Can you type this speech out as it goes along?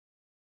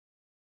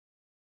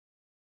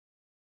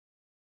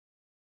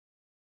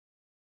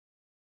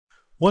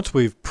Once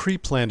we've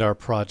pre-planned our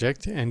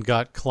project and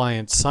got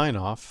client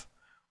sign-off,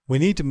 we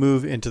need to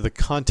move into the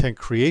content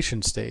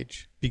creation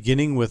stage,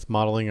 beginning with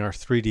modeling our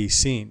 3D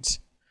scenes.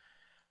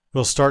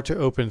 We'll start to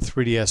open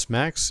 3ds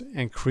Max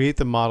and create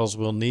the models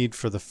we'll need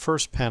for the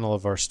first panel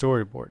of our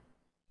storyboard.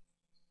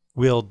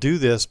 We'll do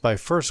this by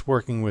first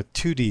working with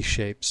 2D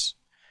shapes,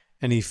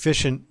 an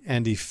efficient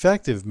and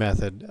effective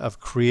method of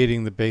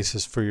creating the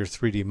basis for your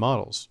 3D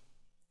models.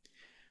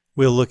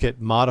 We'll look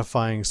at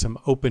modifying some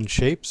open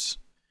shapes.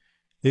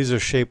 These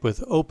are shaped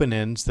with open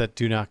ends that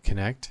do not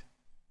connect.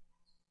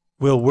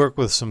 We'll work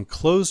with some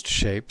closed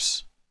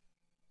shapes.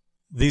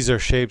 These are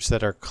shapes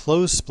that are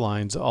closed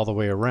splines all the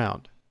way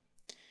around.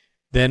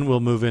 Then we'll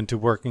move into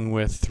working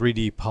with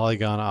 3D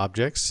polygon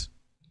objects,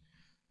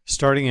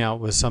 starting out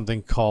with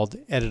something called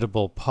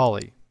editable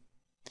poly.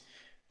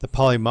 The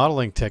poly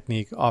modeling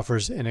technique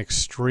offers an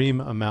extreme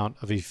amount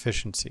of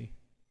efficiency.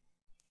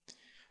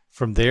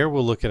 From there,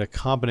 we'll look at a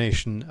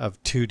combination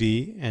of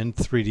 2D and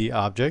 3D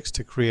objects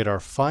to create our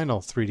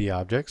final 3D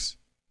objects.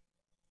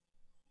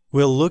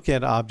 We'll look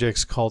at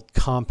objects called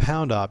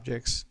compound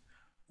objects,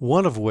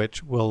 one of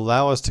which will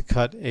allow us to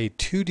cut a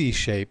 2D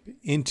shape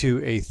into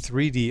a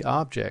 3D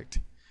object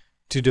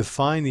to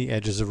define the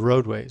edges of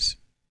roadways.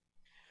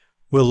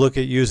 We'll look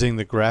at using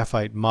the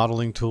graphite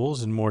modeling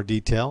tools in more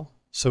detail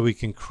so we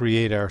can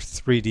create our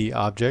 3D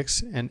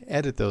objects and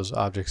edit those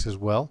objects as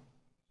well.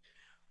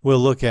 We'll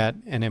look at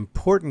an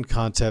important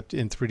concept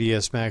in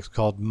 3ds Max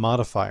called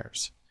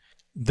modifiers.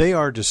 They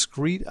are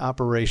discrete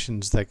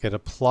operations that get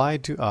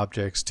applied to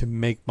objects to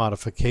make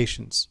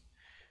modifications.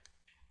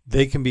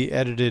 They can be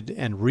edited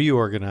and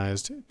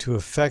reorganized to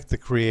affect the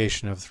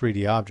creation of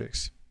 3D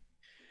objects.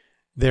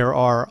 There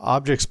are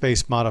object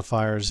space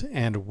modifiers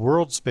and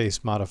world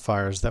space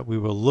modifiers that we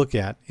will look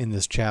at in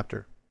this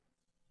chapter.